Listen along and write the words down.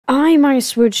why am I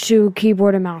switched to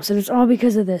keyboard and mouse? And it's all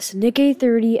because of this.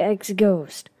 Nick30X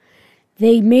Ghost.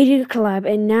 They made it a collab,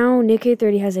 and now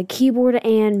Nick30 has a keyboard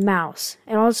and mouse.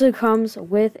 It also comes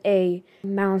with a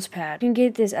mouse pad. You can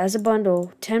get this as a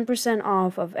bundle, 10%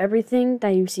 off of everything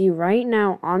that you see right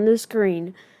now on the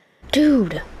screen.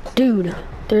 Dude,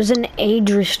 there's an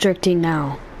age restricting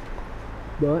now.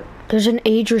 What? There's an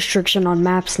age restriction on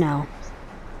maps now.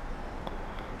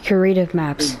 Curative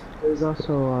maps. There's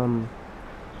also,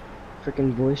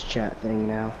 freaking voice chat thing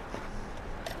now.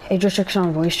 Age restriction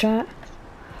on voice chat?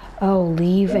 Oh,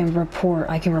 leave and report.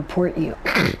 I can report you.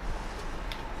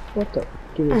 What the?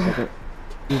 Give me a second.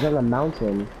 He's on the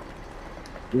mountain.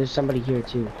 There's somebody here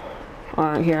too.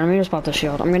 Here, let me just pop the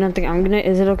shield.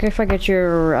 Is it okay if I get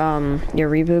your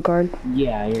reboot card?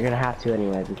 Yeah, you're gonna have to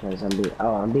anyway because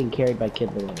I'm being carried by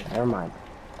Kid Balloon. Never mind.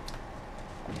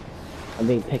 I'm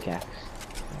being pickaxed.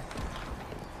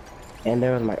 And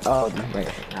there was my,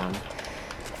 right.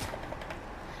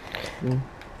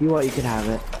 You want, you could have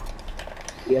it.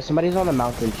 Yeah, somebody's on the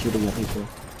mountain shooting at people.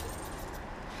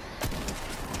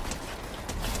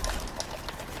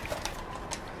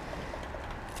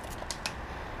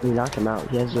 You knocked him out.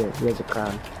 He has a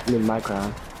crown. I mean, my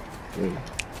crown.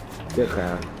 Your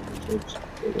crown. Oops.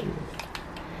 It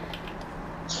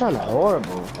sounds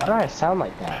horrible. Why do I sound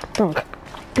like that? Look.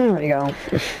 There we go.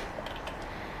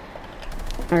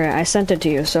 Alright, I sent it to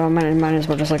you, so I might as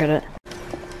well just look at it.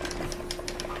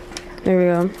 There we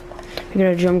go. We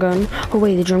got a drum gun. Oh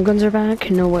wait, the drum guns are back?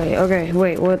 No way. Okay,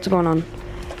 wait, what's going on?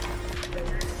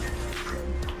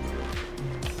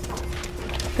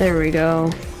 There we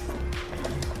go.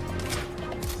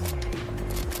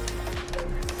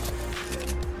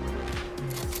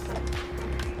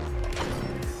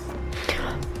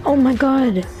 Oh my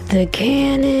god, the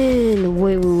cannon!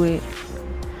 Wait.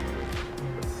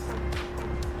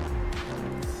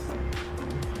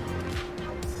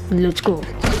 Let's go.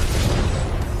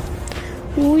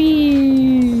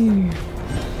 Whee!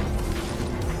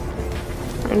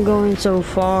 I'm going so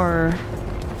far.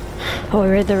 Oh,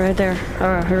 right there.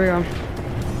 Alright, here we go.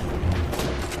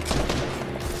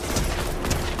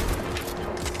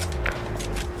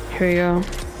 Here we go.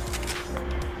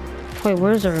 Wait,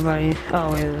 where's everybody?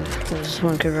 Oh, wait, there's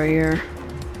one kid right here.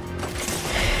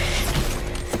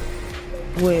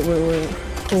 Wait.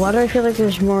 Why do I feel like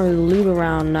there's more loot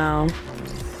around now?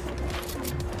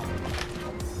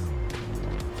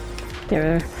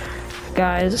 There,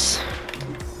 guys.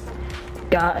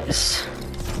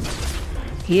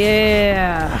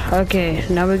 Yeah. Okay,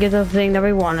 now we get the thing that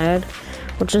we wanted,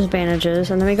 which is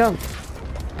bandages, and then we go.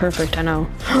 Perfect, I know.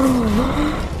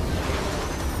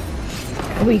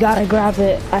 We gotta grab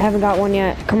it. I haven't got one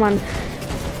yet. Come on.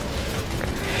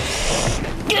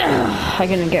 I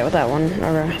couldn't get with that one.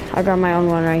 Okay, I got my own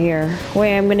one right here.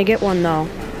 Wait, I'm gonna get one though.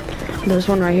 There's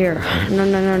one right here.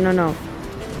 No.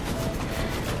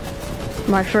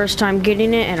 My first time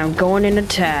getting it, and I'm going in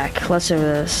attack. Let's do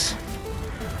this.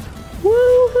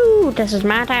 Woohoo! This is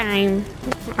my time.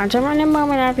 Until the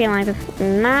moment I feel like it's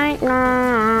night.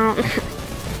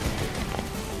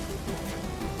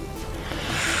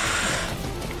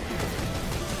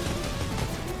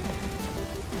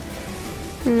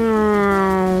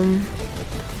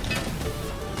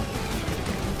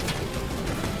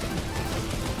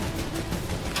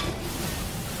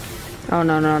 Oh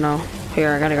no.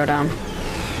 Here, I gotta go down.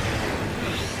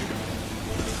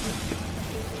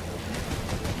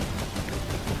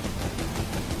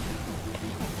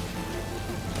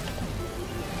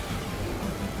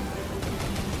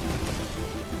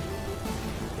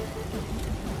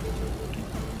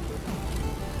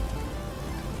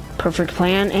 Perfect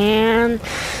plan, and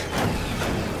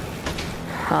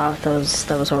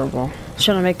that was horrible.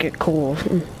 Trying to make it cool.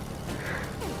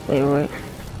 Wait.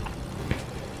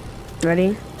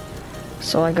 Ready?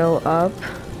 So I go up,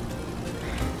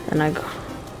 and I go.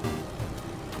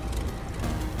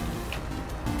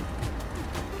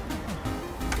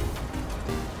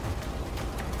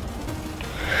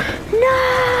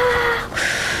 No!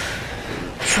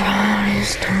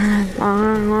 First time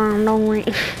on the way.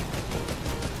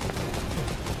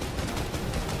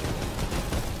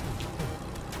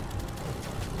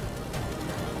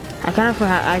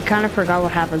 I kind of forgot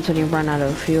what happens when you run out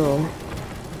of fuel.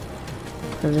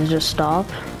 Does it just stop?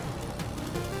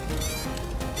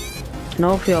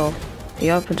 No fuel.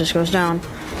 Yup, it just goes down.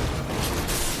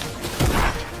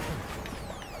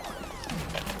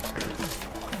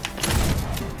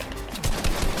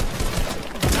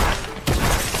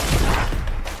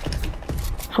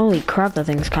 Holy crap, that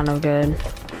thing's kind of good.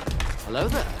 Hello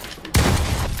there.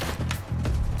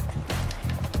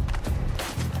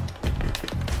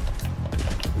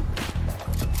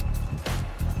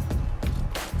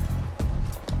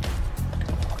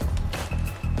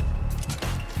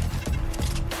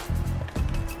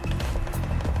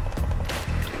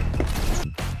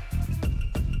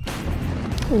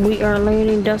 We are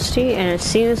landing, Dusty, and it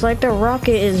seems like the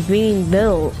rocket is being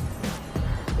built.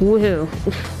 Woohoo.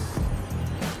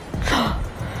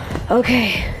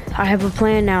 Okay, I have a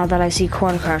plan now that I see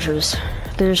quad crashers.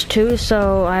 There's 2,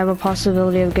 so I have a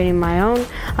possibility of getting my own.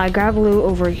 I grab loot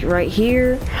over right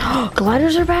here.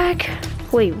 Gliders are back?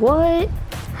 Wait, what?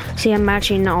 See, I'm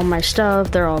matching all my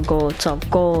stuff. They're all gold. It's all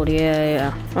gold.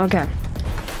 Yeah. Okay.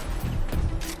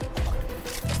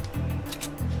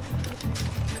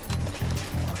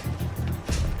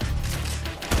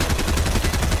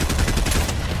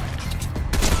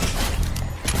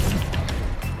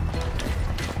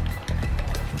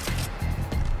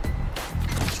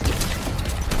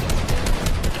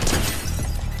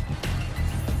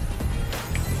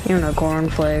 Unicorn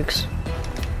flakes.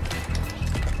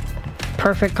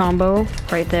 Perfect combo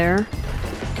right there.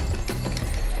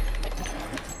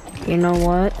 You know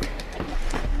what?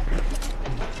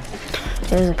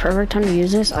 It is a perfect time to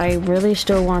use this. I really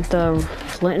still want the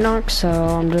flint-knock, so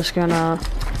I'm just gonna...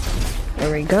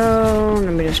 There we go.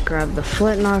 Let me just grab the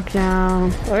flint-knock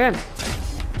now. Okay.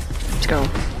 Let's go.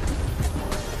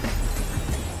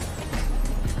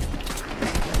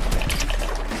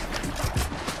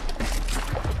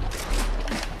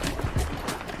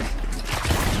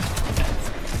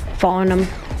 Following him.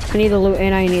 I need the loot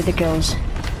and I need the kills.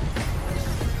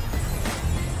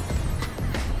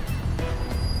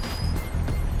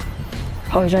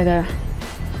 Oh, he's right there.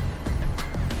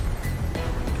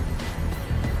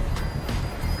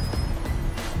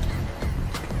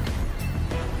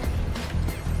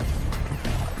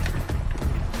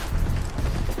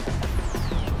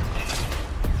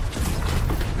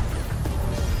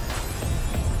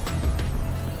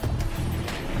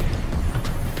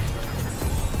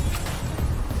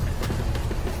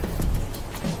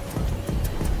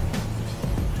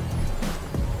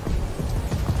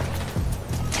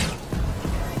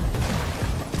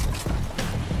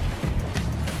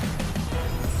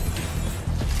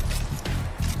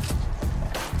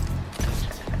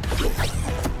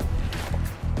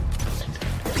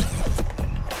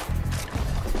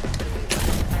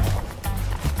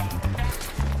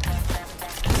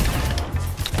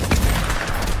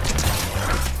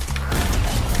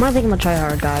 I think I'm gonna try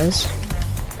hard, guys.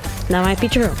 That might be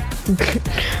true.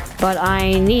 But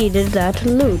I needed that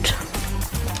loot.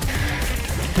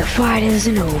 The fight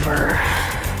isn't over.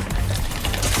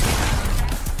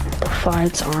 The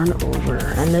fights aren't over,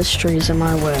 and this tree's in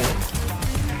my way.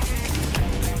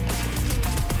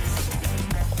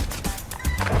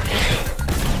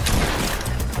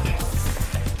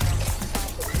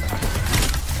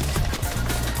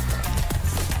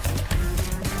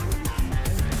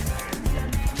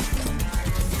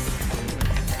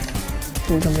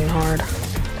 It's gonna be hard.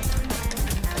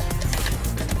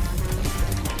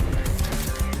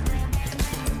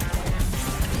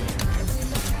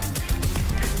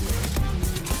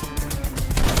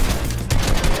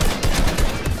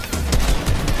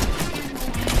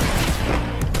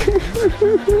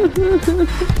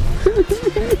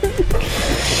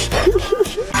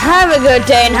 Have a good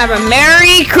day and have a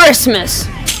Merry Christmas!